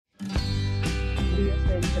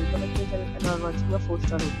guys, welcome to the channel and are watching a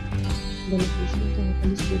 4-star hotel. The location of the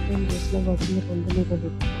hotel is great and guests love watching it on the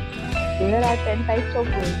neighborhood. There are 10 types of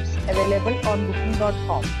rooms available on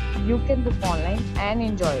booking.com. You can book online and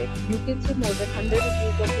enjoy it. You can see more than 100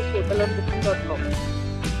 reviews of this hotel on booking.com.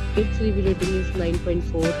 Its review rating is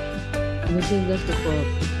 9.4, which is the superb.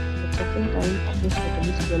 The check-in time of this hotel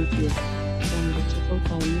is 12 p.m. and the check-out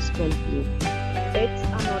time is 12 p.m. Pets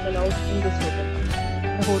are not allowed in this hotel.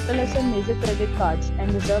 The hotel accepts major credit cards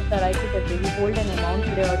and reserves the right to temporarily hold an amount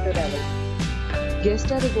prior to arrival.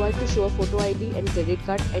 Guests are required to show a photo ID and credit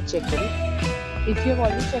card at check-in. If you have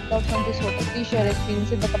already checked out from this hotel, please share your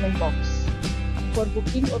experience in the comment box. For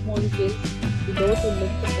booking or more details, below to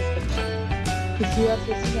link in description. If you are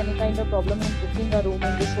facing any kind of problem in booking a room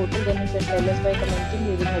in this hotel, then you can tell us by commenting.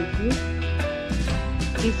 We will help you.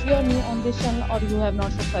 If you are new on this channel or you have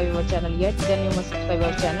not subscribed our channel yet, then you must subscribe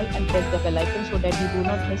our channel and press the bell icon so that you do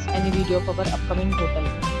not miss any video of our upcoming hotel.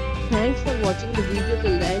 Thanks for watching the video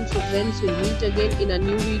till the end. So friends, we'll meet again in a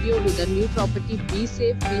new video with a new property. Be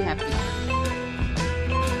safe, be happy.